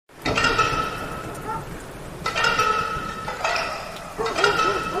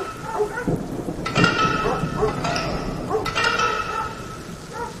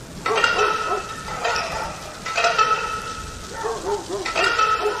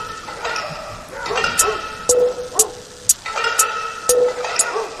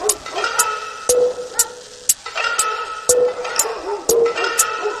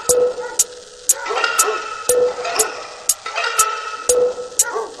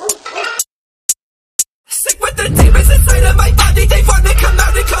the demons inside of my body, they wanna come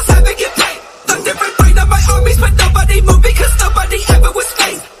out and cause havoc and pain. Thunder and rain on my armies, but nobody move because nobody ever was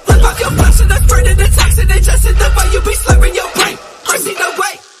faced. Flip off your flesh and I'm spreading the toxin, ingested the way you be slurring your brain. Mercy no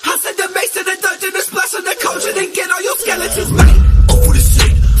way, I send the mace to the dungeon and splash on the cauldron and get all your skeletons made. Over the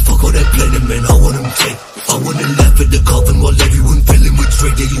sick, fuck all that planning, man, I want them take. I wanna laugh at the coffin while everyone feeling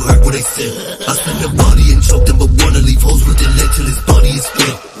betrayed. Yeah, you heard what I said. I spin the body and choke them, but wanna leave holes with the leg till his body is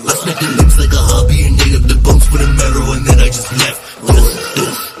split. I smack the limbs like a hobby and ate up the bones with a marrow, and then I just left.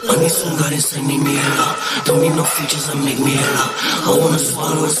 I need some guidance, I need me a lot. Don't need no features, I make me a lot. I wanna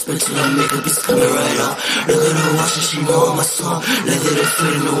swallow and spit till my makeup is coming right out. Look at her watching, she know I'm my song. Let it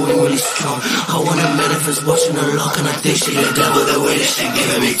fit in the wind really strong. I wanna manifest watching her lock, and I think she the devil the way that she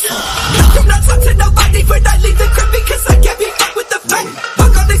giving me time. I'm not talking to nobody when I leave the crib because I can't be fucked with the fake.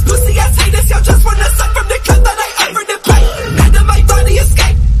 Fuck all these pussy ass haters, y'all just wanna suck from the